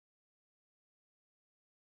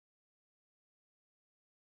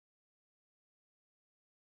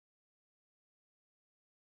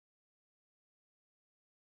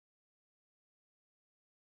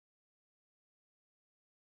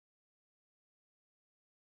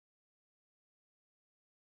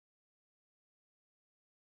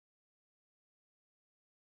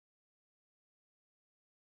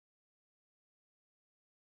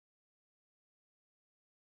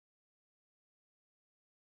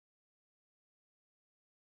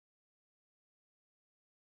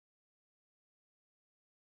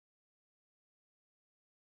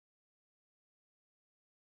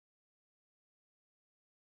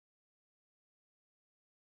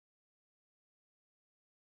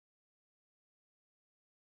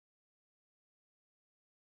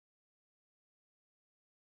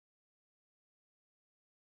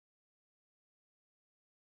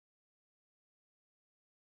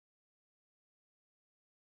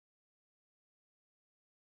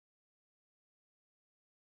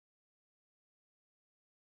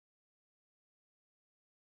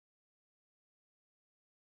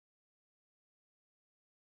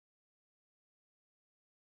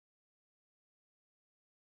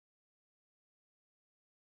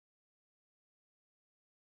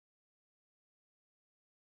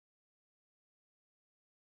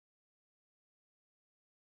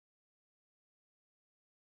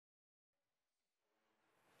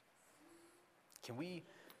Can we,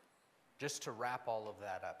 just to wrap all of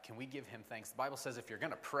that up, can we give him thanks? The Bible says if you're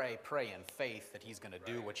going to pray, pray in faith that he's going to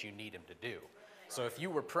do what you need him to do. So if you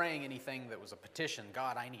were praying anything that was a petition,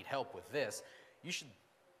 God, I need help with this, you should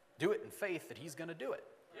do it in faith that he's going to do it.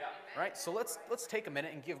 Yeah. Right? So let's take a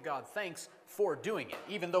minute and give God thanks for doing it,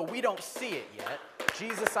 even though we don't see it yet.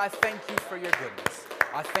 Jesus, I thank you for your goodness.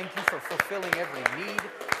 I thank you for fulfilling every need,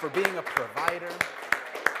 for being a provider,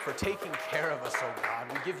 for taking care of us, oh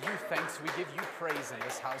God. We give you thanks. We give you praise in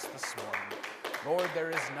this house this morning. Lord, there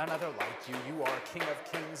is none other like you. You are King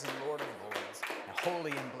of kings and Lord of lords. And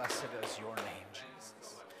holy and blessed is your name,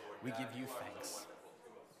 Jesus. We give you thanks.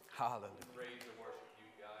 Hallelujah.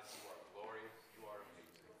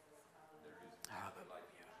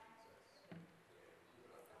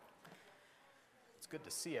 It's good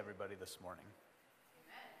to see everybody this morning.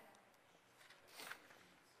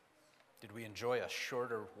 Did we enjoy a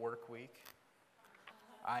shorter work week?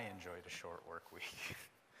 I enjoyed a short work week.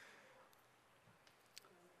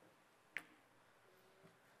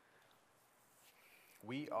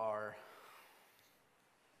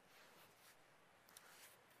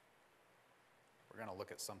 We're going to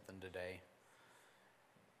look at something today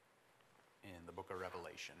in the book of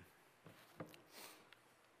Revelation.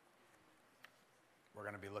 We're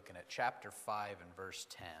going to be looking at chapter 5 and verse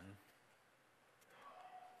 10.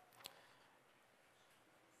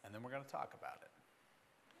 And then we're going to talk about it.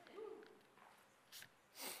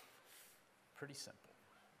 Pretty simple.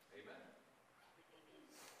 Amen.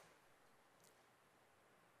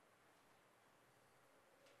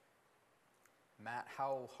 Matt,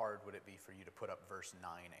 how hard would it be for you to put up verse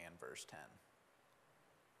 9 and verse 10?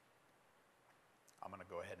 I'm going to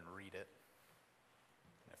go ahead and read it.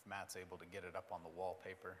 If Matt's able to get it up on the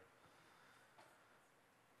wallpaper.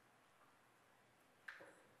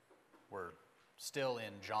 We're still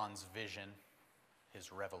in John's vision,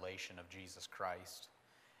 his revelation of Jesus Christ.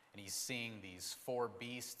 And he's seeing these 4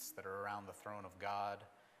 beasts that are around the throne of God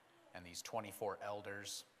and these 24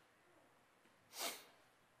 elders.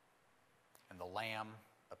 And the Lamb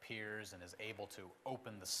appears and is able to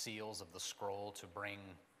open the seals of the scroll to bring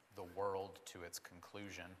the world to its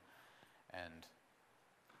conclusion. And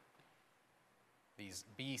these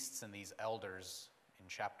beasts and these elders in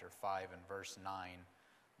chapter 5 and verse 9,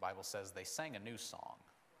 the Bible says they sang a new song,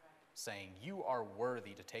 saying, "You are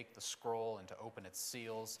worthy to take the scroll and to open its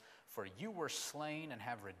seals, for you were slain and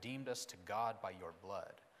have redeemed us to God by your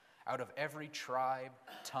blood, out of every tribe,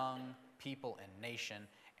 tongue, people, and nation,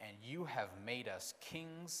 and you have made us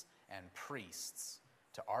kings and priests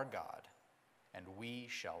to our God, and we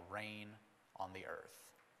shall reign on the earth."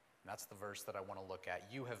 And that's the verse that I want to look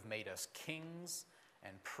at. You have made us kings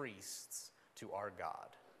and priests to our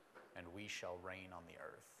God, and we shall reign on the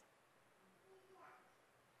earth.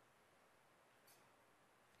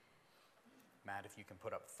 Matt, if you can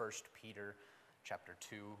put up 1 Peter chapter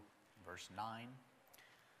 2, verse 9.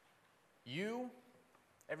 You,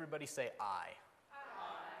 everybody say I.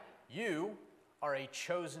 You are a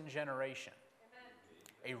chosen generation,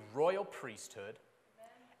 a royal priesthood,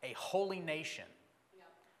 a holy nation,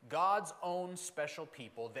 God's own special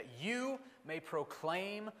people, that you may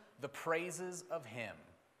proclaim the praises of him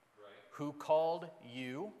who called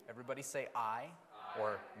you, everybody say I,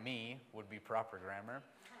 or me would be proper grammar,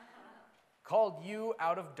 called you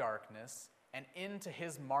out of darkness and into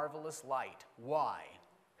his marvelous light. Why?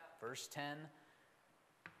 Verse 10,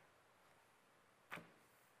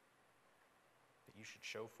 that you should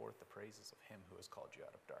show forth the praises of him who has called you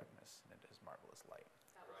out of darkness and into his marvelous light.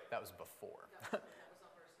 That was before.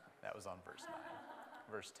 That was on verse 9.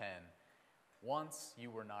 Verse 10, once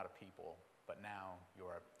you were not a people, but now you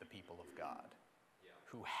are the people of God,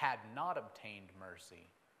 who had not obtained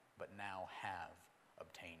mercy, but now have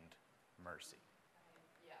obtained mercy.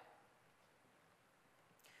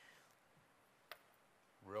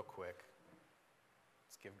 Real quick,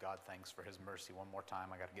 let's give God thanks for his mercy one more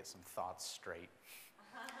time. I got to get some thoughts straight.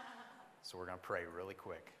 So we're going to pray really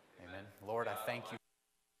quick. Amen. Lord, I thank you.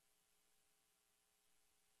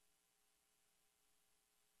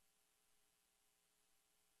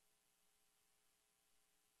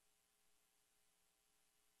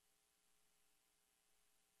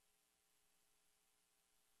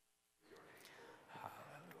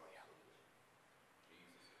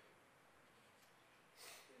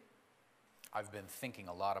 I've been thinking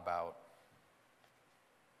a lot about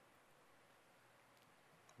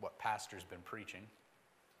what Pastor's been preaching.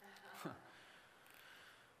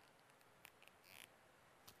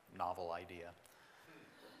 Novel idea.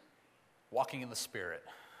 Walking in the Spirit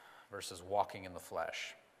versus walking in the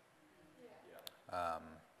flesh.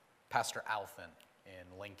 Pastor Alphen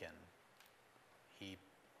in Lincoln, he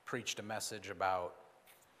preached a message about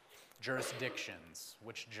jurisdictions,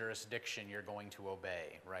 which jurisdiction you're going to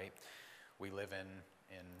obey, right? We live in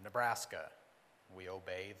Nebraska. We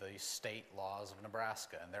obey the state laws of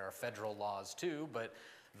Nebraska, and there are federal laws too, but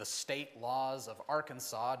the state laws of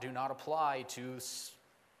Arkansas do not apply to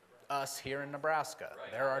us here in Nebraska.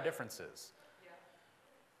 Right. There are differences. Yeah.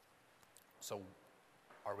 So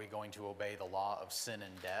are we going to obey the law of sin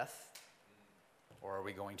and death, or are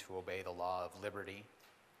we going to obey the law of liberty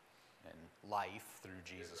and life through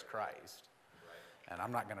Jesus Christ? Right. And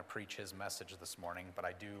I'm not going to preach his message this morning, but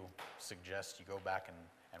I do suggest you go back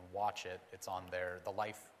and watch it. It's on there, the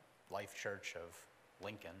Life Church of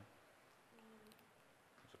Lincoln.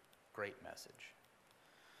 It's a great message.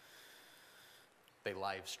 They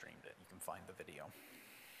live streamed it. You can find the video.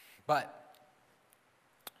 But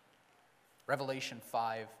Revelation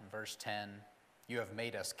 5 verse 10, you have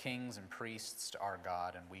made us kings and priests to our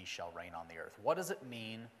God, and we shall reign on the earth. What does it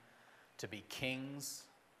mean to be kings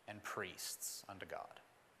and priests unto God?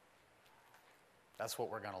 That's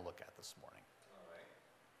what we're going to look at this morning.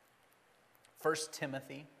 1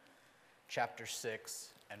 Timothy chapter 6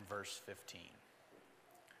 and verse 15,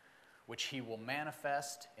 which he will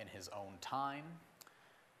manifest in his own time.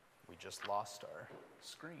 We just lost our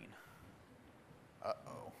screen.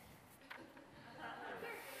 Uh-oh.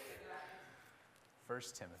 1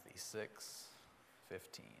 Timothy 6,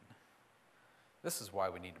 15. This is why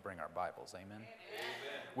we need to bring our Bibles, amen? Amen.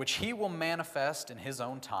 Which he will manifest in his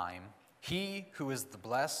own time, he who is the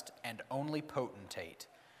blessed and only potentate,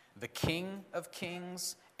 the King of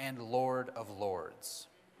kings and Lord of lords.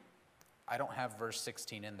 I don't have verse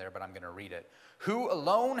 16 in there, but I'm going to read it. Who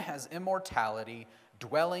alone has immortality,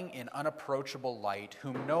 dwelling in unapproachable light,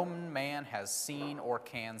 whom no man has seen or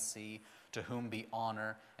can see, to whom be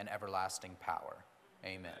honor and everlasting power.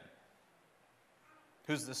 Amen.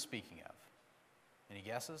 Who's this speaking of? Any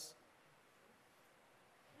guesses?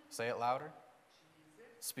 Say it louder.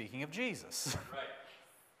 Speaking of Jesus. Right.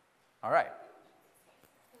 All right.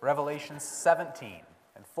 Revelation 17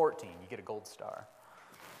 and 14. You get a gold star.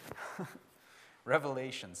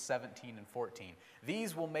 Revelation 17 and 14.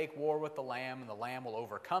 These will make war with the Lamb, and the Lamb will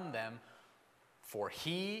overcome them, for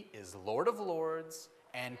he is Lord of lords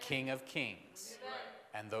and King of kings.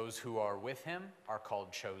 And those who are with him are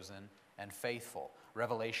called chosen and faithful.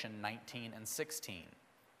 Revelation 19 and 16.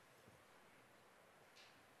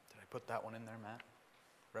 Did I put that one in there, Matt?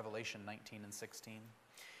 Revelation 19 and 16.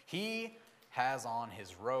 He has on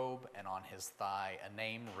his robe and on his thigh a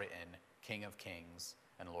name written, King of kings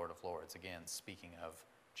and Lord of lords. Again, speaking of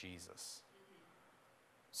Jesus.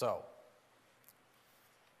 So,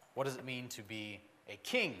 what does it mean to be a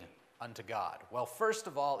king unto God? Well, first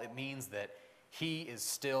of all, it means that he is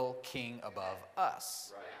still king above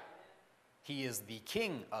us. Right. He is the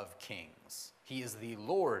King of kings. He is the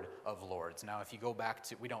Lord of lords. Now, if you go back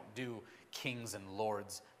to, we don't do kings and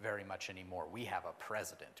lords very much anymore. We have a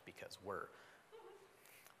president because we're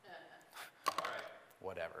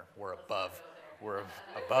whatever. We're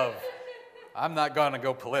above. I'm not going to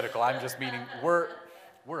go political. I'm just meaning we're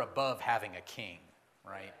above having a king,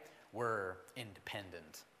 right? We're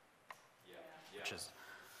independent, which is,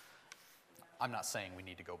 I'm not saying we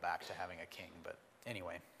need to go back to having a king, but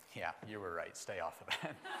anyway, yeah, you were right. Stay off of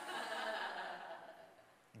that.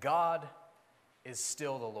 God is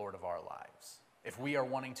still the Lord of our lives. If we are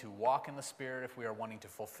wanting to walk in the Spirit, if we are wanting to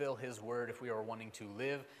fulfill his word, if we are wanting to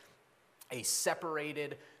live a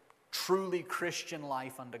separated, truly Christian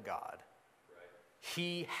life unto God,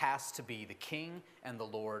 he has to be the King and the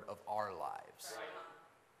Lord of our lives.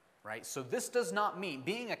 Right? So this does not mean,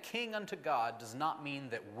 being a king unto God does not mean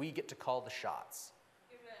that we get to call the shots.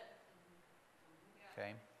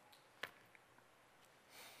 Okay?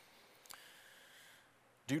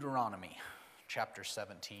 Deuteronomy chapter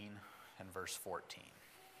 17 and verse 14.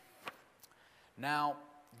 Now,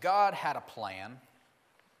 God had a plan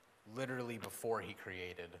literally before he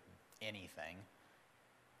created anything.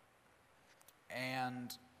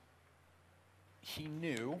 And he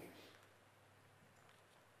knew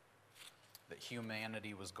that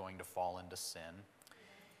humanity was going to fall into sin.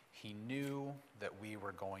 He knew that we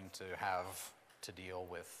were going to have to deal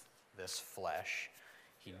with this flesh.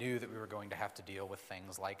 He knew that we were going to have to deal with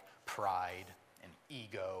things like pride and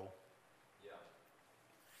ego.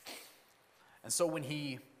 And so when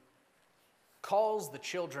he calls the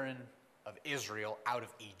children of Israel out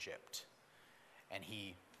of Egypt, and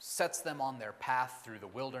he sets them on their path through the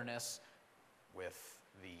wilderness with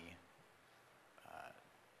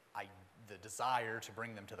the desire to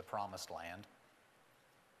bring them to the promised land,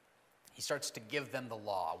 he starts to give them the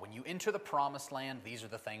law. When you enter the promised land, these are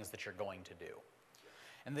the things that you're going to do.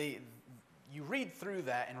 And you read through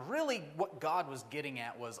that, and really what God was getting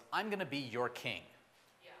at was, I'm going to be your king.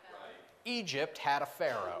 Egypt had a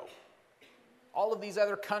pharaoh. All of these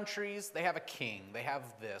other countries, they have a king. They have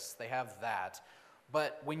this, they have that.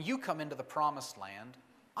 But when you come into the promised land,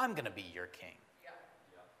 I'm going to be your king.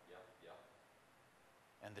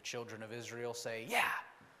 And the children of Israel say, yeah,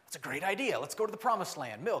 that's a great idea. Let's go to the promised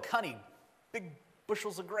land. Milk, honey, big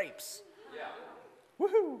bushels of grapes. Yeah.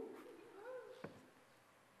 Woohoo!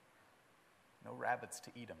 No rabbits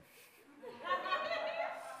to eat them.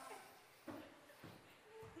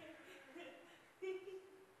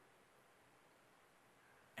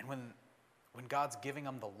 And when God's giving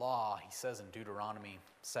them the law, he says in Deuteronomy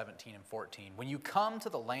 17 and 14, when you come to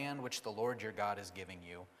the land which the Lord your God is giving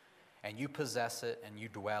you, and you possess it and you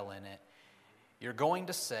dwell in it, you're going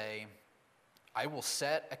to say, I will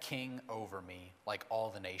set a king over me like all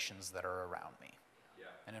the nations that are around me. Yeah.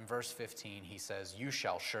 And in verse 15, he says, you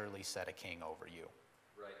shall surely set a king over you.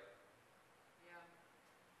 Right. Yeah.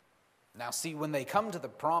 Now see, when they come to the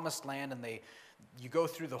promised land and you go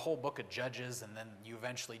through the whole book of Judges, and then you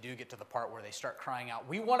eventually do get to the part where they start crying out,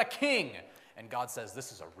 we want a king. And God says,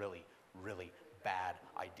 this is a really, really bad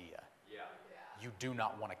idea. Yeah. You do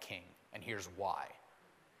not want a king, and here's why.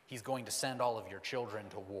 He's going to send all of your children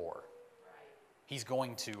to war. He's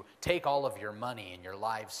going to take all of your money and your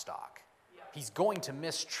livestock. He's going to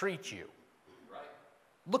mistreat you.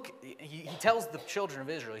 Look, he tells the children of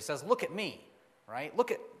Israel, he says, look at me, right? Look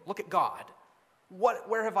at God.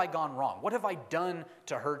 Where have I gone wrong? What have I done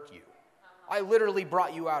to hurt you? I literally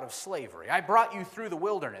brought you out of slavery. I brought you through the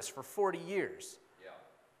wilderness for 40 years. Yeah.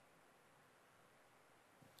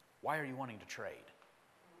 Why are you wanting to trade?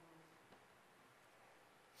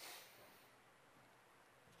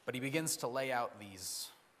 But he begins to lay out this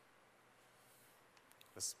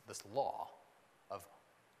law of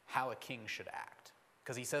how a king should act.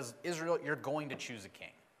 Because he says, Israel, you're going to choose a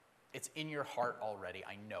king. It's in your heart already.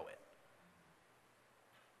 I know it.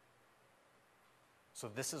 So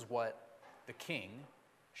this is what the king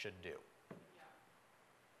should do.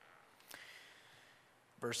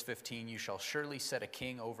 Verse 15, you shall surely set a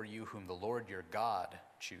king over you whom the Lord your God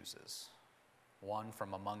chooses. One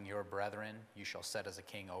from among your brethren you shall set as a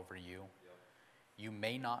king over you. You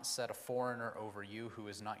may not set a foreigner over you who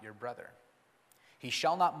is not your brother. He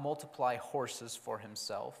shall not multiply horses for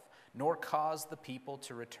himself, nor cause the people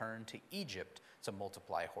to return to Egypt to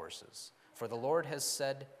multiply horses. For the Lord has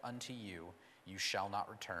said unto you, you shall not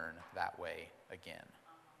return that way again.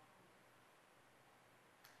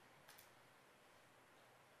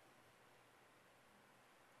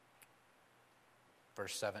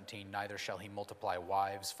 Verse 17, neither shall he multiply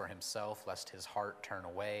wives for himself, lest his heart turn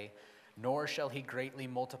away, nor shall he greatly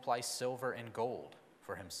multiply silver and gold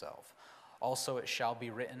for himself. Also it shall be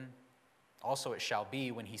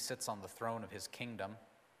when he sits on the throne of his kingdom,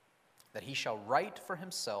 that he shall write for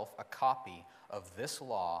himself a copy of this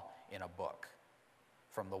law in a book,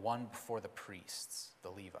 from the one before the priests, the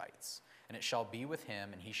Levites. And it shall be with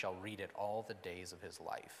him, and he shall read it all the days of his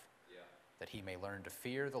life, that he may learn to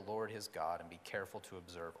fear the Lord his God and be careful to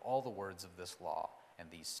observe all the words of this law and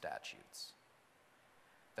these statutes,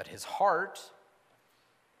 that his heart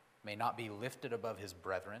may not be lifted above his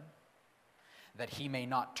brethren, that he may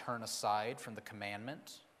not turn aside from the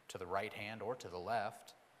commandment to the right hand or to the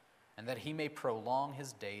left, and that he may prolong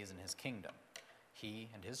his days in his kingdom, he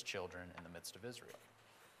and his children in the midst of Israel.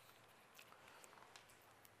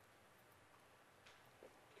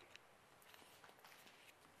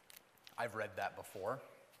 I've read that before.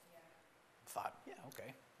 Thought, yeah,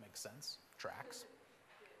 okay, makes sense, tracks.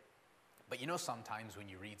 But you know, sometimes when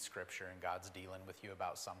you read scripture and God's dealing with you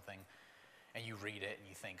about something, and you read it and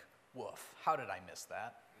you think, woof, how did I miss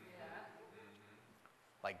that? Yeah.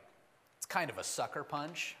 Like, it's kind of a sucker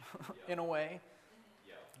punch in a way.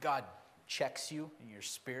 Yeah. God checks you in your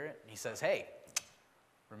spirit, and he says, hey,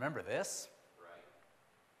 remember this?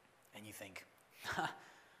 Right. And you think,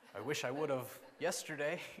 I wish I would have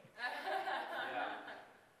yesterday. Yeah.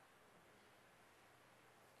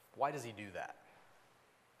 Why does he do that?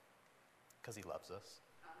 Because he loves us.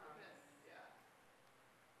 Yeah.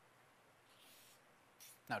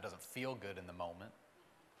 Now, it doesn't feel good in the moment.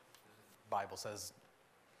 The Bible says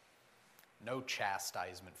no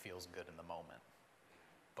chastisement feels good in the moment,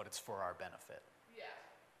 but it's for our benefit. Yeah.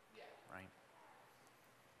 Yeah. Right?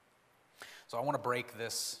 So I want to break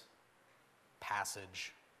this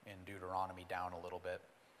passage in Deuteronomy down a little bit.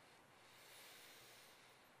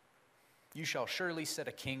 You shall surely set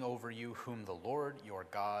a king over you whom the Lord your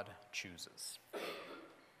God chooses.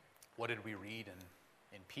 What did we read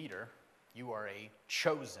in Peter? You are a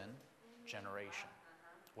chosen generation.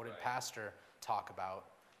 What did Pastor talk about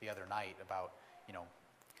the other night about,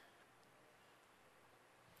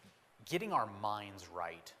 getting our minds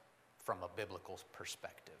right from a biblical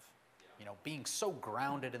perspective. Being so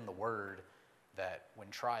grounded in the Word that when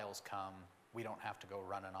trials come, we don't have to go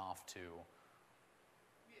running off to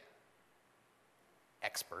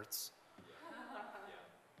experts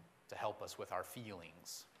to help us with our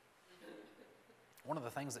feelings. One of the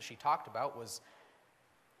things that she talked about was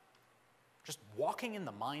just walking in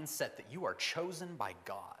the mindset that you are chosen by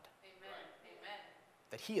God.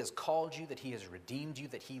 That He has called you, that He has redeemed you,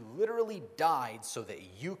 that He literally died so that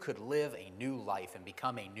you could live a new life and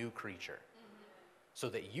become a new creature. So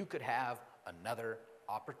that you could have another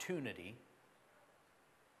opportunity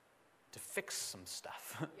to fix some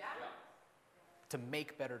stuff, to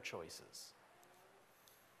make better choices.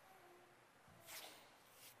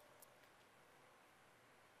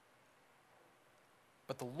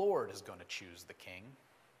 But the Lord is going to choose the king.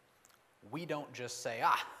 We don't just say,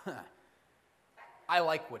 I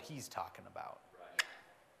like what he's talking about. Right.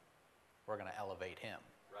 We're going to elevate him.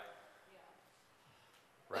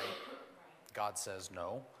 Right. Right? God says,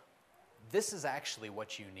 no, this is actually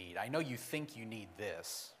what you need. I know you think you need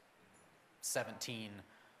this. 17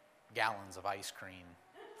 gallons of ice cream,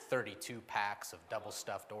 32 packs of double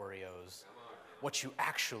stuffed Oreos. What you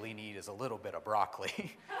actually need is a little bit of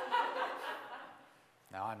broccoli.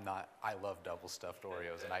 Now, I love double stuffed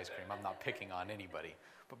Oreos and ice cream. I'm not picking on anybody.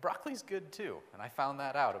 But broccoli's good too. And I found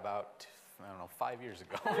that out about, 5 years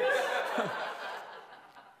ago.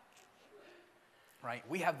 Right?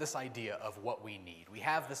 We have this idea of what we need. We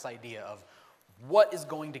have this idea of what is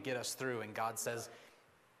going to get us through. And God says,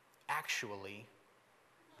 actually,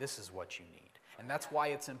 this is what you need. And that's why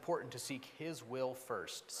it's important to seek His will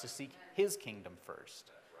first, to seek His kingdom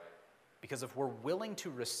first. Because if we're willing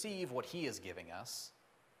to receive what He is giving us,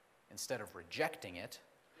 instead of rejecting it,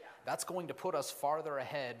 that's going to put us farther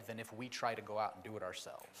ahead than if we try to go out and do it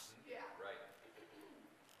ourselves. Right.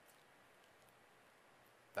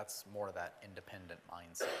 That's more of that independent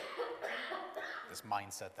mindset. This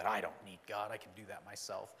mindset that I don't need God, I can do that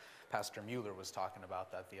myself. Pastor Mueller was talking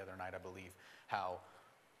about that the other night, I believe, how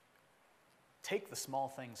take the small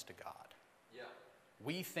things to God. Yeah.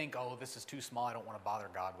 We think, this is too small, I don't want to bother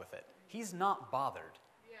God with it. He's not bothered.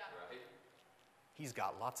 Right. He's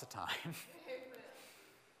got lots of time.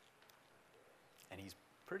 And He's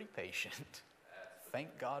pretty patient.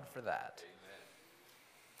 Thank God for that.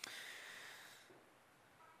 Amen.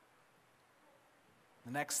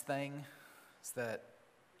 The next thing is that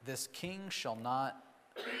this king shall not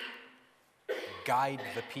guide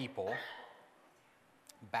the people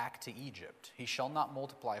back to Egypt. He shall not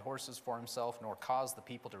multiply horses for himself, nor cause the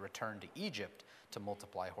people to return to Egypt to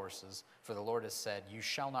multiply horses. For the Lord has said, you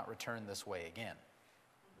shall not return this way again.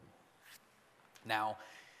 Now,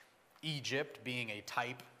 Egypt being a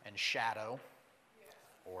type and shadow,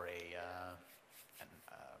 or a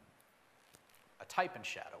type and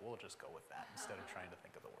shadow, we'll just go with that instead of trying to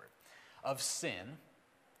think of the word, of sin,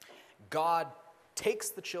 God takes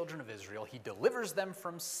the children of Israel, He delivers them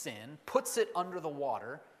from sin, puts it under the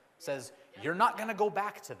water, says, you're not going to go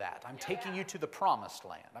back to that. I'm taking you to the promised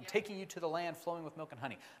land. I'm taking you to the land flowing with milk and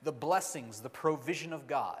honey. The blessings, the provision of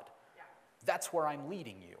God. That's where I'm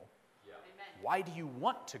leading you. Why do you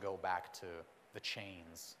want to go back to the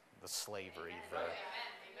chains, the slavery, the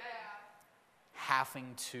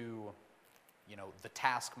having to, the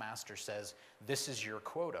taskmaster says, this is your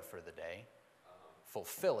quota for the day.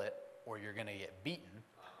 Fulfill it or you're going to get beaten.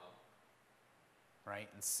 Right?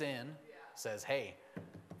 And sin says, hey,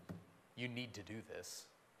 you need to do this.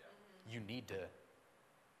 You need to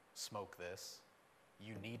smoke this.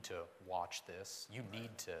 You need to watch this. You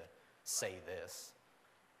need to say this.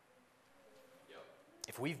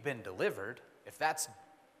 If we've been delivered, if that's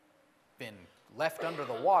been left under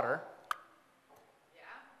the water,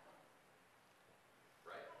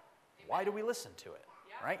 why do we listen to it?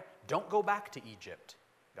 Right? Don't go back to Egypt,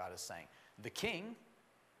 God is saying. The king,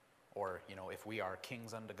 or, if we are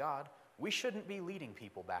kings unto God, we shouldn't be leading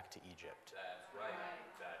people back to Egypt. That's right.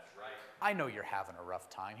 That's right. I know you're having a rough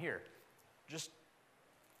time. Here, just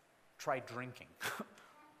try drinking.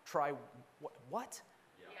 Try what?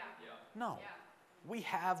 No. We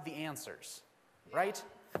have the answers, right?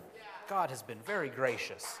 God has been very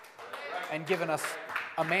gracious and given us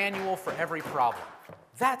a manual for every problem.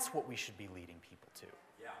 That's what we should be leading people to.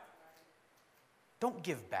 Don't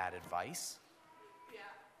give bad advice.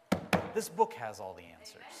 This book has all the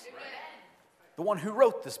answers. The one who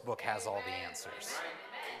wrote this book has all the answers.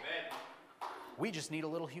 We just need a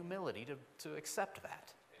little humility to accept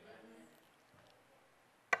that.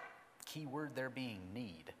 Key word there being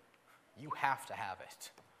need. You have to have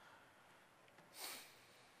it.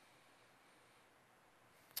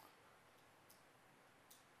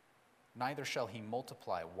 Neither shall he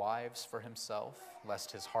multiply wives for himself,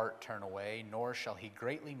 lest his heart turn away, nor shall he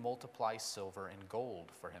greatly multiply silver and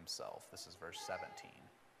gold for himself. This is verse 17.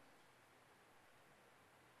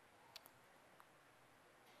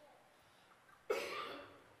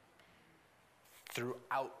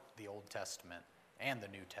 Throughout the Old Testament and the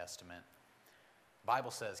New Testament, the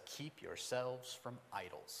Bible says, keep yourselves from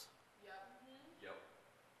idols. Yep.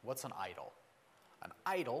 What's an idol? An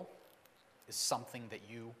idol is something that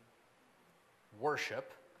you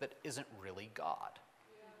worship that isn't really God.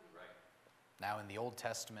 Right. Now, in the Old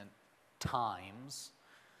Testament times,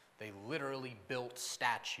 they literally built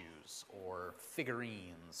statues or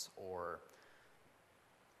figurines or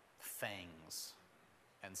things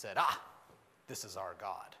and said, this is our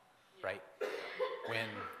God, right? When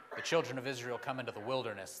the children of Israel come into the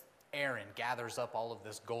wilderness, Aaron gathers up all of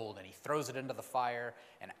this gold and he throws it into the fire,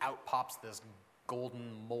 and out pops this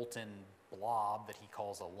golden molten blob that he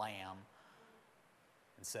calls a lamb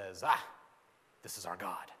and says, this is our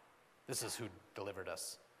God. This is who delivered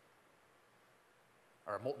us.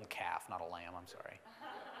 Or a molten calf, not a lamb, I'm sorry.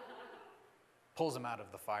 Pulls him out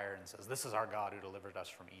of the fire and says, this is our God who delivered us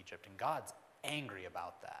from Egypt. And God's angry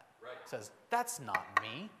about that. Right. Says, that's not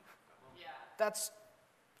me. Yeah. That's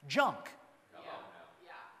junk. Come Yeah. on now.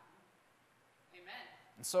 Yeah. Amen.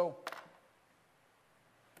 And so,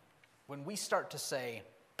 when we start to say,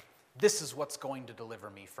 this is what's going to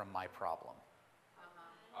deliver me from my problem.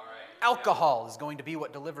 All right. Alcohol is going to be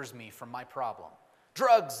what delivers me from my problem.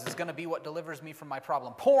 Drugs is going to be what delivers me from my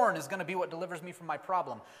problem. Porn is going to be what delivers me from my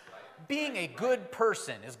problem. Being a good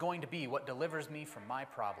person is going to be what delivers me from my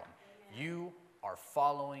problem. You are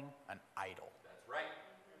following an idol. That's right.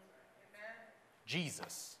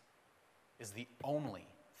 Jesus is the only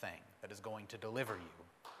thing that is going to deliver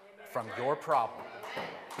you from your problem.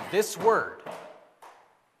 This word,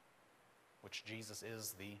 which Jesus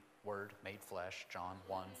is the Word made flesh, John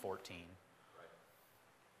 1:14.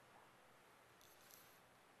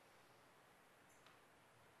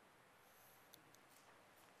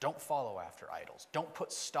 Don't follow after idols. Don't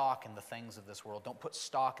put stock in the things of this world. Don't put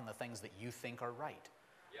stock in the things that you think are right.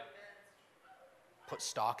 Yep. Put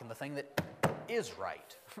stock in the thing that is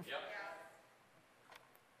right. Yep.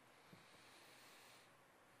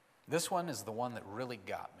 This one is the one that really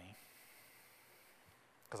got me.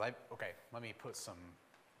 Because let me put some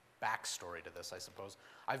backstory to this, I suppose.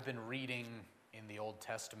 I've been reading in the Old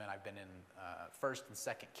Testament. I've been in 1st and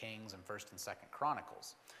 2nd Kings and 1st and 2nd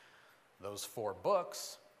Chronicles. Those 4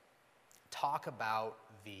 books talk about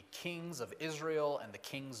the kings of Israel and the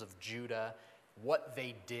kings of Judah, what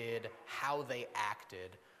they did, how they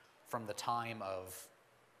acted from the time of,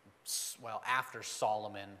 after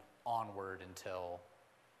Solomon onward until,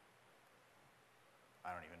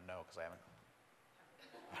 I don't even know because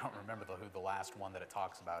I don't remember who the last one that it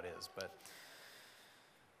talks about is. But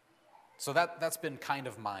so that's been kind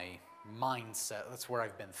of my mindset. That's where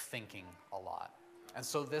I've been thinking a lot. And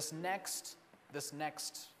so this next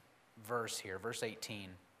verse here, verse 18.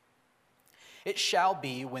 It shall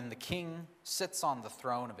be when the king sits on the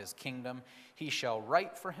throne of his kingdom, he shall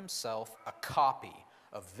write for himself a copy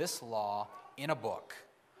of this law in a book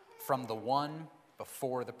from the one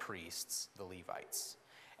before the priests, the Levites.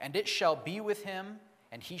 And it shall be with him,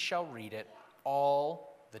 and he shall read it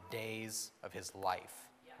all the days of his life.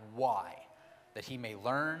 Why? That he may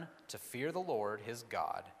learn to fear the Lord his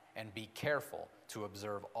God and be careful to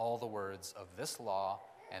observe all the words of this law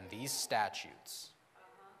and these statutes.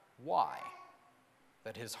 Why?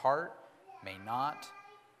 That his heart may not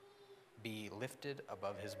be lifted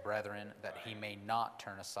above his brethren, that he may not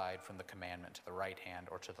turn aside from the commandment to the right hand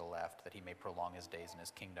or to the left, that he may prolong his days in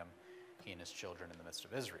his kingdom, he and his children in the midst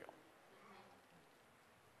of Israel.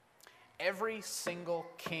 Every single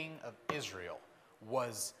king of Israel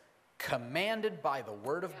was commanded by the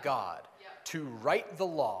word of God to write the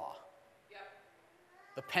law,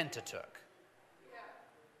 the Pentateuch.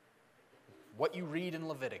 What you read in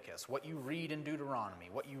Leviticus, what you read in Deuteronomy,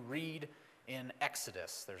 what you read in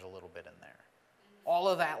Exodus, there's a little bit in there. All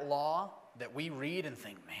of that law that we read and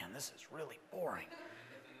think, man, this is really boring.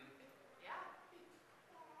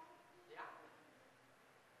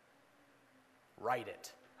 Write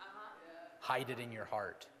it. Hide it in your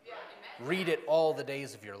heart. Read it all the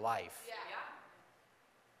days of your life.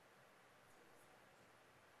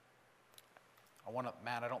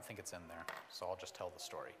 Matt, I don't think it's in there, so I'll just tell the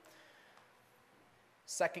story.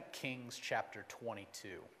 2 Kings chapter 22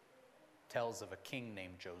 tells of a king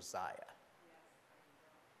named Josiah.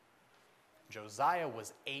 Josiah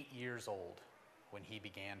was 8 years old when he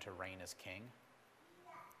began to reign as king.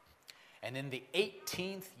 And in the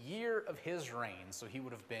 18th year of his reign, so he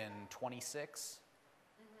would have been 26,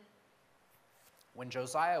 when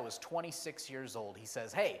Josiah was 26 years old, he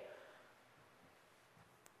says, hey,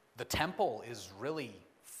 the temple is really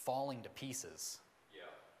falling to pieces. Yeah.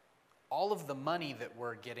 All of the money that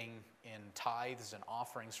we're getting in tithes and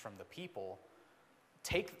offerings from the people,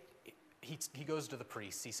 he goes to the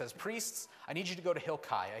priests. He says, priests, I need you to go to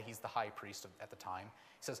Hilkiah. He's the high priest at the time.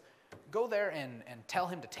 He says, go there and tell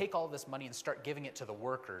him to take all this money and start giving it to the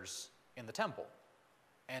workers in the temple.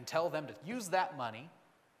 And tell them to use that money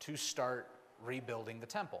to start rebuilding the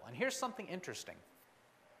temple. And here's something interesting.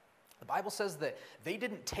 The Bible says that they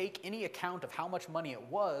didn't take any account of how much money it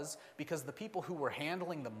was because the people who were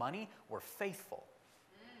handling the money were faithful.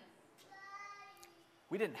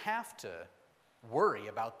 We didn't have to worry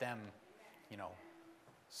about them,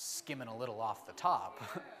 skimming a little off the top.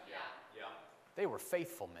 Yeah. Yeah. They were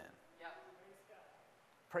faithful men. Yep.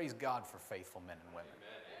 Praise God for faithful men and women.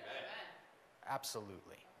 Amen.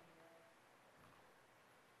 Absolutely.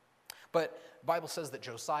 But the Bible says that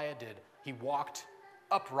Josiah he walked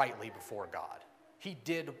uprightly before God. He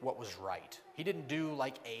did what was right. He didn't do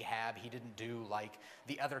like Ahab. He didn't do like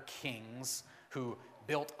the other kings who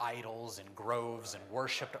built idols and groves and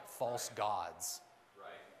worshipped false gods.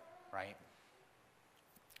 Right?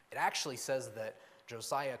 It actually says that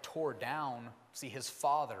Josiah tore down, his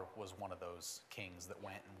father was one of those kings that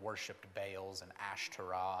went and worshipped Baals and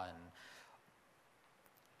Ashtoreth and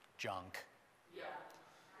junk. Yeah.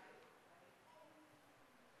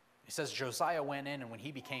 It says Josiah went in, and when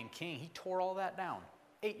he became king, he tore all that down.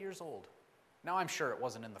 8 years old. Now, I'm sure it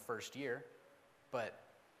wasn't in the first year, but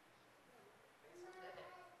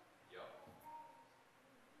Yep.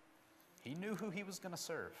 he knew who he was going to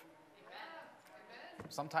serve. Amen.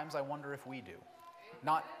 Sometimes I wonder if we do.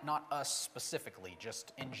 Not us specifically,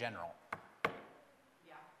 just in general.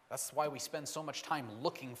 Yeah. That's why we spend so much time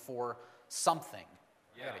looking for something.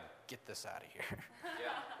 I Yeah. gotta get this out of here.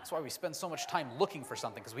 Yeah. That's why we spend so much time looking for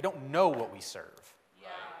something, because we don't know what we serve. Yeah.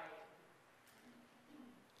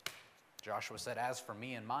 Joshua said, as for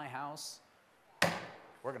me and my house,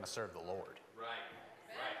 we're going to serve the Lord. Right.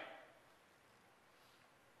 Right.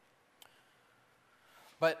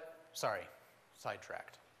 But,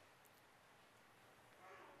 sidetracked.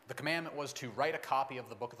 The commandment was to write a copy of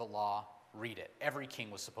the book of the law, read it. Every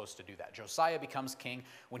king was supposed to do that. Josiah becomes king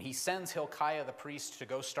when he sends Hilkiah the priest to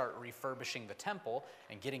go start refurbishing the temple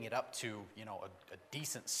and getting it up to, a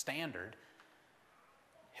decent standard.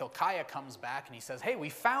 Hilkiah comes back and he says, hey, we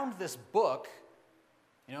found this book,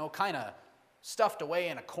 kind of stuffed away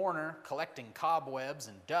in a corner, collecting cobwebs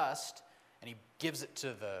and dust, and he gives it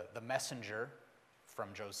to the messenger from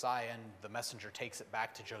Josiah, and the messenger takes it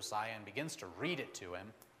back to Josiah and begins to read it to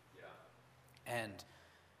him. Yeah. And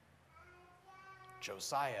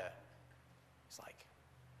Josiah is like,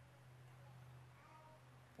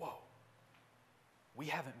 whoa, we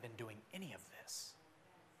haven't been doing any of this.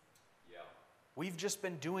 Yeah. We've just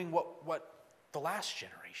been doing what the last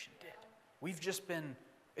generation did.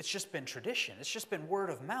 It's just been tradition. It's just been word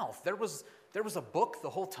of mouth. There was a book the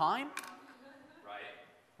whole time. Right.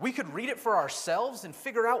 We could read it for ourselves and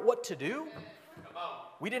figure out what to do. Come on.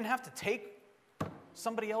 We didn't have to take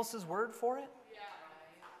somebody else's word for it.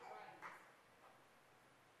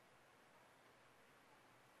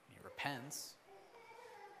 He repents.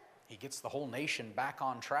 He gets the whole nation back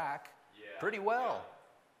on track pretty well.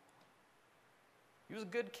 He was a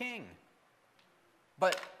good king.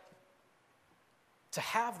 But to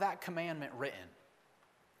have that commandment written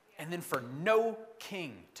and then for no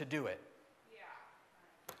king to do it.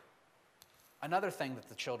 Another thing that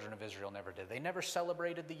the children of Israel never did, they never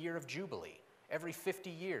celebrated the year of Jubilee every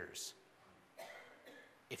 50 years.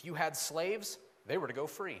 If you had slaves, they were to go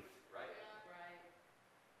free. Right.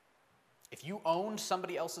 If you owned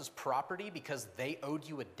somebody else's property because they owed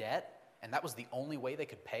you a debt and that was the only way they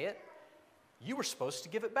could pay it, you were supposed to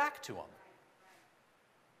give it back to them.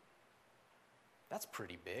 That's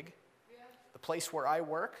pretty big. The place where I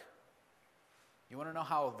work, you want to know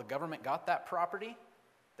how the government got that property?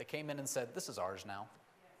 They came in and said, this is ours now.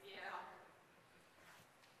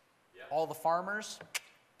 Yeah. All the farmers,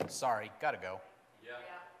 sorry, gotta go. Yeah.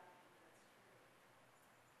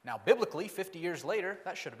 Now, biblically, 50 years later,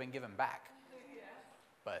 that should have been given back.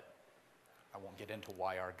 But I won't get into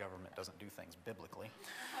why our government doesn't do things biblically.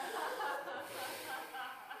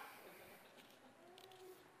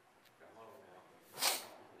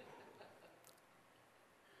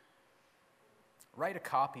 Write a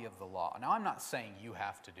copy of the law. Now, I'm not saying you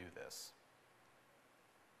have to do this.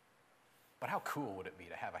 But how cool would it be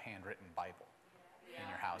to have a handwritten Bible in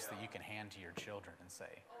your house that you can hand to your children and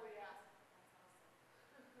say,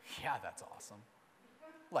 yeah, that's awesome.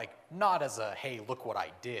 Like, not as a, hey, look what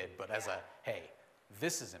I did, but as a, hey,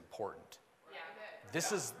 this is important. Yeah.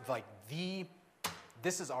 This is like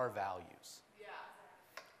this is our values. Yeah.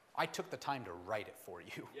 I took the time to write it for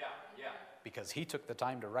you Yeah, yeah. because he took the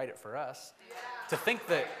time to write it for us. Yeah. To think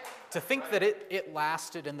that it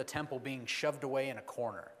lasted in the temple being shoved away in a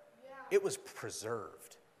corner. Yeah. It was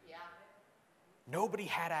preserved. Yeah. Nobody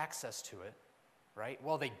had access to it, right?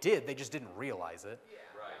 Well, they did, they just didn't realize it.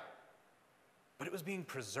 Right. But it was being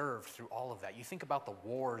preserved through all of that. You think about the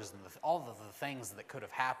wars and all of the things that could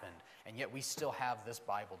have happened, and yet we still have this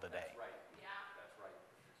Bible today. Right. Yeah. That's right.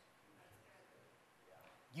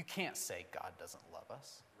 You can't say God doesn't love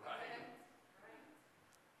us. Right.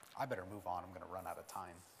 I better move on. I'm going to run out of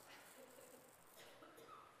time.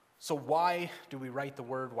 So why do we write the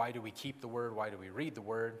word? Why do we keep the word? Why do we read the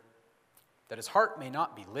word? That his heart may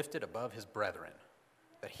not be lifted above his brethren,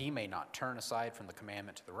 that he may not turn aside from the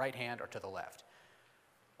commandment to the right hand or to the left.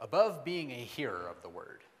 Above being a hearer of the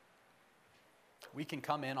word. We can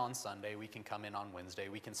come in on Sunday, we can come in on Wednesday,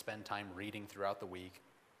 we can spend time reading throughout the week,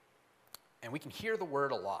 and we can hear the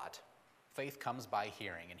word a lot. Faith comes by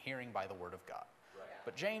hearing, and hearing by the word of God. Right.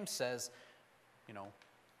 But James says,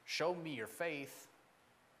 show me your faith,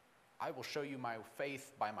 I will show you my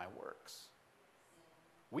faith by my works.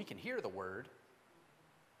 We can hear the word,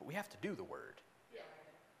 but we have to do the word. Yeah.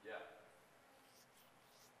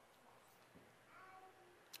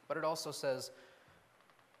 But it also says,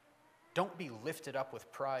 don't be lifted up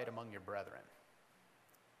with pride among your brethren.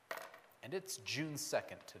 And it's June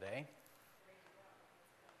 2nd today.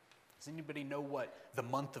 Does anybody know what the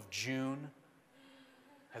month of June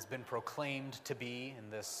has been proclaimed to be in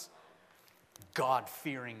this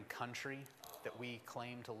God-fearing country that we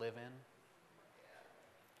claim to live in?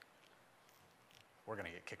 We're going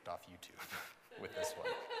to get kicked off YouTube with this one.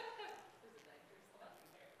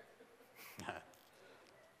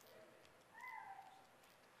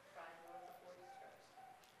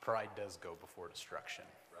 Pride does go before destruction.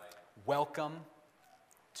 Right. Welcome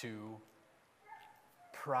to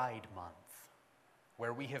Pride Month,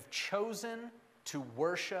 where we have chosen to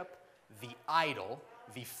worship the idol,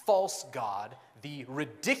 the false god, the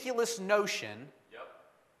ridiculous notion Yep.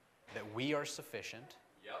 that we are sufficient,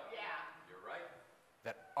 Yep. Yeah. You're right.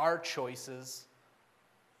 that our choices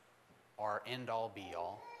are end-all,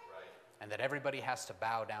 be-all, Right. and that everybody has to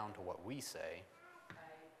bow down to what we say,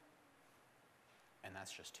 and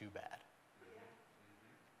that's just too bad.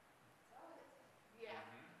 Yeah.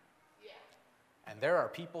 Yeah. And there are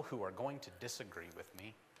people who are going to disagree with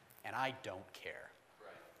me, and I don't care.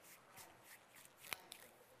 Right.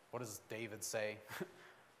 What does David say?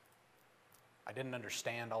 I didn't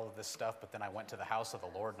understand all of this stuff, but then I went to the house of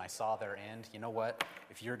the Lord and I saw their end. You know what?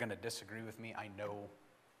 If you're going to disagree with me, I know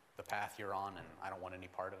the path you're on, and I don't want any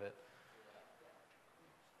part of it.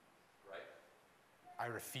 Right. I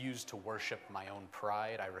refuse to worship my own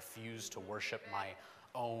pride. I refuse to worship my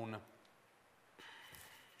own...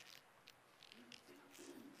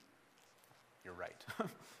 You're right.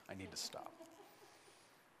 I need to stop.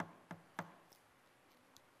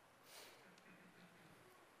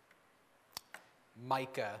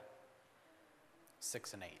 Micah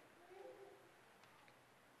 6 and 8.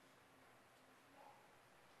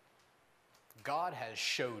 God has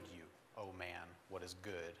showed you, O man, what is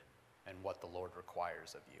good and what the Lord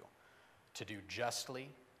requires of you. To do justly,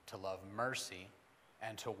 to love mercy,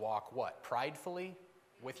 and to walk what? Pridefully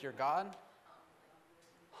with your God?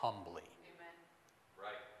 Humbly. Amen.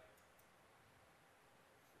 Right.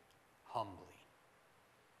 Humbly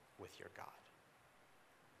with your God.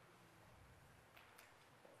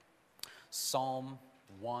 Psalm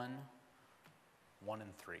 1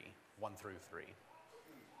 and 3, 1 through 3.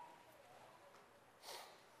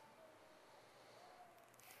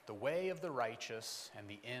 The way of the righteous and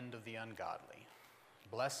the end of the ungodly.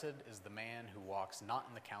 Blessed is the man who walks not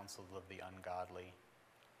in the counsel of the ungodly,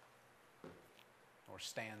 nor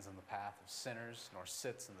stands in the path of sinners, nor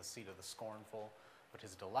sits in the seat of the scornful, but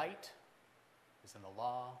his delight is in the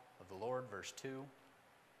law of the Lord, verse 2.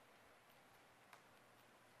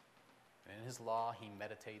 And in his law he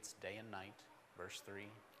meditates day and night, verse 3.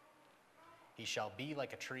 He shall be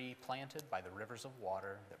like a tree planted by the rivers of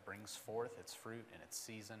water that brings forth its fruit in its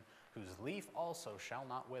season, whose leaf also shall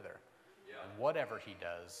not wither, Yeah. and whatever he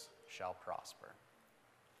does shall prosper.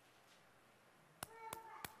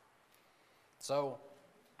 So,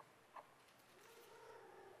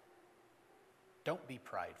 don't be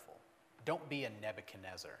prideful. Don't be a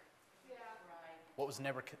Nebuchadnezzar. Yeah. Right. What was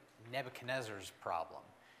Nebuchadnezzar's problem?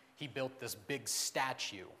 He built this big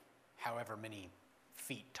statue, however many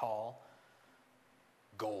feet tall,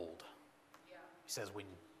 gold. Yeah. He says,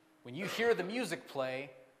 when you hear the music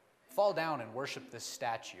play, fall down and worship this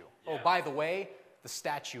statue. Oh, Yeah. by the way, the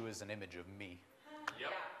statue is an image of me.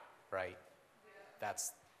 Yep. right?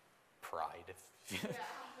 That's pride. If you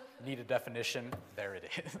need a definition, there it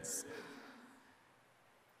is.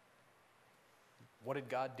 What did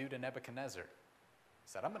God do to Nebuchadnezzar? He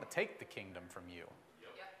said, I'm going to take the kingdom from you.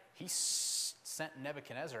 He sent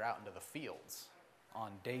Nebuchadnezzar out into the fields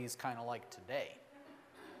on days kind of like today.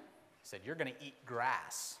 He said, you're going to eat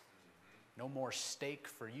grass. No more steak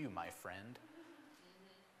for you, my friend.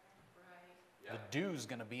 The dew's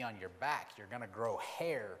going to be on your back. You're going to grow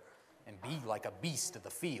hair and be like a beast of the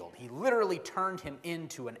field. He literally turned him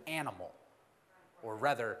into an animal. Or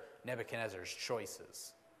rather, Nebuchadnezzar's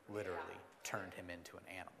choices literally turned him into an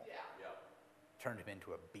animal. Turned him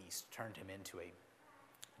into a beast. Turned him into a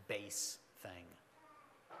base thing.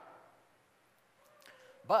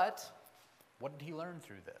 But what did he learn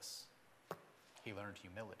through this? He learned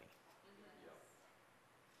humility.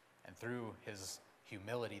 And through his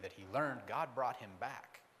humility that he learned, God brought him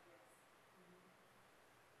back.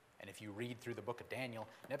 And if you read through the book of Daniel,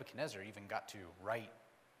 Nebuchadnezzar even got to write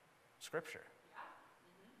scripture.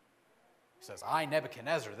 He says, I,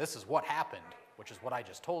 Nebuchadnezzar, this is what happened, which is what I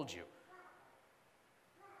just told you.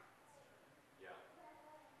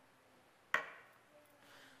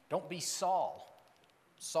 Don't be Saul.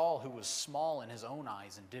 Saul, who was small in his own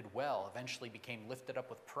eyes and did well, eventually became lifted up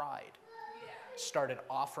with pride. Started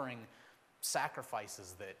offering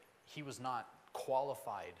sacrifices that he was not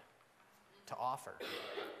qualified to offer.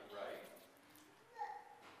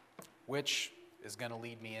 Which is going to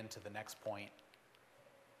lead me into the next point.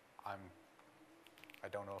 I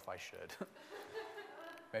don't know if I should.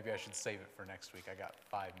 Maybe I should save it for next week. I got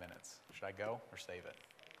 5 minutes. Should I go or save it?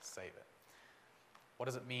 Save it. What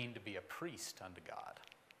does it mean to be a priest unto God?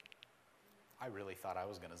 I really thought I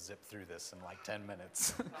was going to zip through this in like 10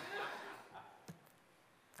 minutes.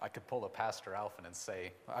 I could pull a Pastor Alphen and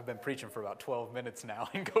say, I've been preaching for about 12 minutes now,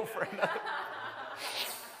 and go for another.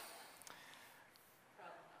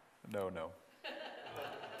 No.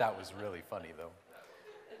 That was really funny, though.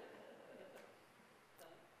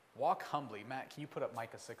 Walk humbly. Matt, can you put up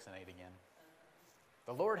Micah 6 and 8 again?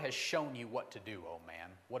 The Lord has shown you what to do, O man,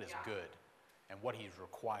 what is good, and what he's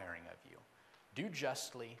requiring of you. Do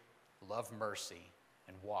justly, love mercy,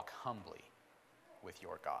 and walk humbly with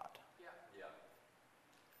your God.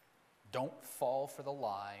 Don't fall for the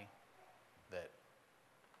lie that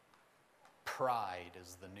pride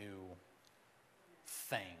is the new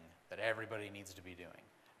thing that everybody needs to be doing.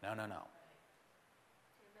 No.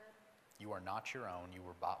 You are not your own. You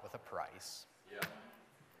were bought with a price.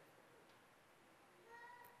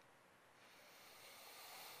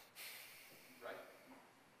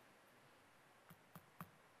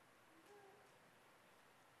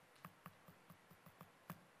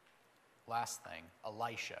 Last thing,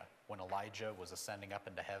 Elisha, when Elijah was ascending up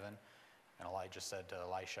into heaven, and Elijah said to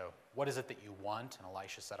Elisha, what is it that you want? And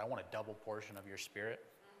Elisha said, I want a double portion of your spirit.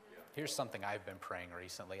 Here's something I've been praying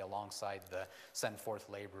recently alongside the send forth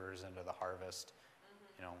laborers into the harvest.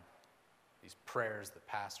 You know, these prayers that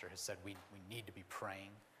Pastor has said we need to be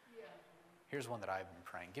praying. Here's one that I've been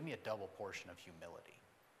praying. Give me a double portion of humility.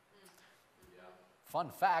 Fun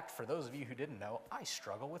fact, for those of you who didn't know, I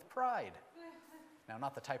struggle with pride. Now,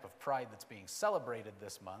 not the type of pride that's being celebrated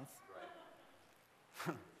this month.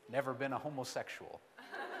 Never been a homosexual.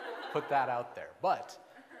 Put that out there. But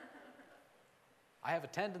I have a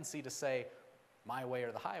tendency to say, my way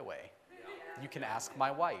or the highway. You can ask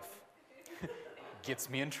my wife. Gets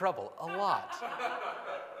me in trouble a lot.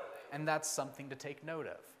 And that's something to take note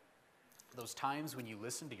of. Those times when you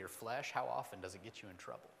listen to your flesh, how often does it get you in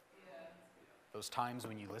trouble? Those times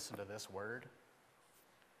when you listen to this word,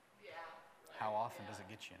 how often does it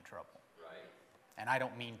get you in trouble? And I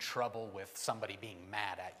don't mean trouble with somebody being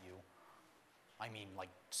mad at you. I mean like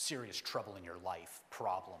serious trouble in your life,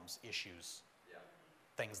 problems, issues,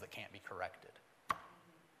 things that can't be corrected.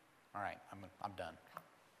 All right, I'm done.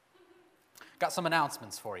 Got some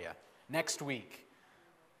announcements for you. Next week,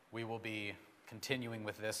 we will be continuing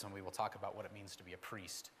with this, and we will talk about what it means to be a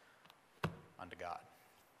priest unto God.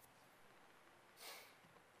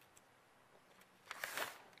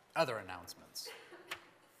 Other announcements.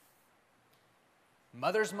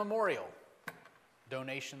 Mother's Memorial.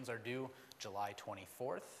 Donations are due July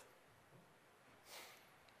 24th.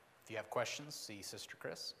 If you have questions, see Sister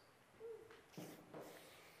Chris.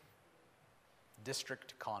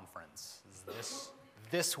 District Conference is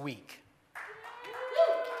this week.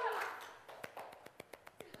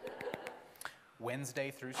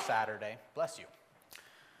 Wednesday through Saturday. Bless you.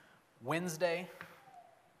 Wednesday,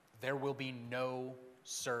 there will be no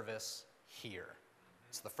service here.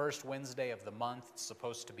 It's the first Wednesday of the month. It's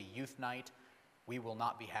supposed to be youth night. We will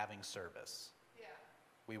not be having service.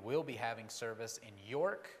 We will be having service in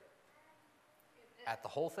York at the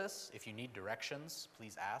Holthus. If you need directions,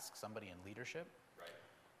 please ask somebody in leadership. Right.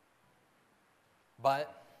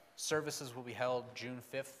 But services will be held June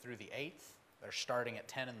 5th through the 8th. They're starting at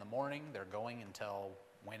 10 in the morning. They're going until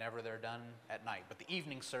whenever they're done at night. But the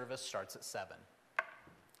evening service starts at 7.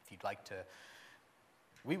 If you'd like to,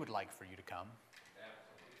 we would like for you to come.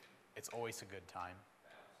 Absolutely. It's always a good time.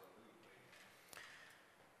 Absolutely.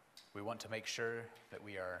 We want to make sure that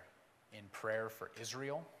we are in prayer for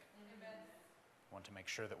Israel. Amen. We want to make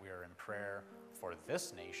sure that we are in prayer for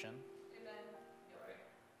this nation. Amen.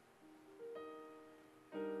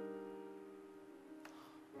 Right.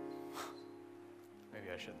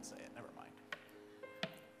 Maybe I shouldn't say it. Never mind.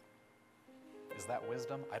 Is that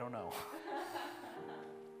wisdom? I don't know.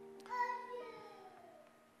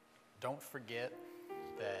 Don't forget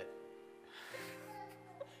that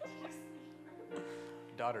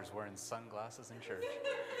daughter's wearing sunglasses in church.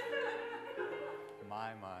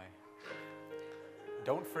 My.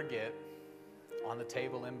 Don't forget, on the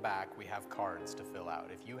table in back, we have cards to fill out.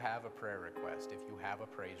 If you have a prayer request, if you have a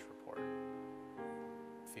praise report,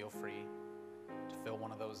 feel free to fill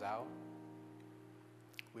one of those out.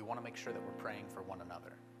 We want to make sure that we're praying for one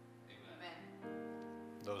another. Amen.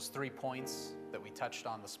 Those 3 points that we touched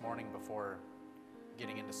on this morning before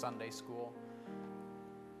getting into Sunday school,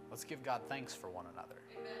 let's give God thanks for one another.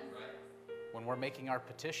 Amen. Right. When we're making our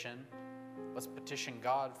petition, let's petition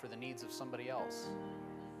God for the needs of somebody else.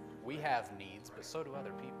 We have needs, but so do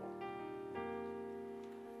other people.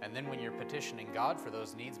 And then when you're petitioning God for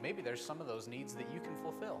those needs, maybe there's some of those needs that you can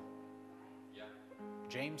fulfill. Yeah.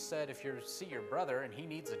 James said if you see your brother and he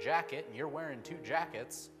needs a jacket and you're wearing 2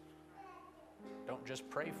 jackets, don't just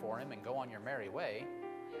pray for him and go on your merry way.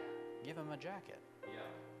 Give him a jacket.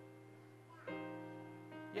 Yeah.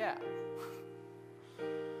 Yeah.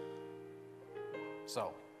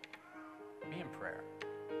 So, be in prayer.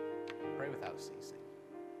 Pray without ceasing.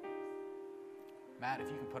 Matt, if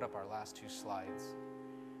you can put up our last 2 slides.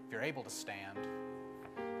 If you're able to stand,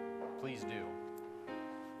 please do.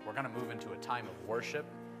 We're going to move into a time of worship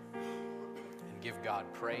and give God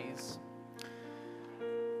praise.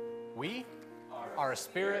 We are a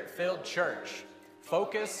Spirit-filled church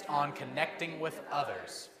focused on connecting with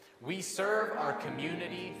others. We serve our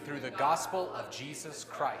community through the gospel of Jesus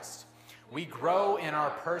Christ. We grow in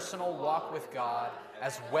our personal walk with God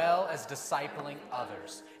as well as discipling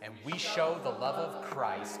others, and we show the love of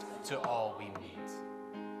Christ to all we meet.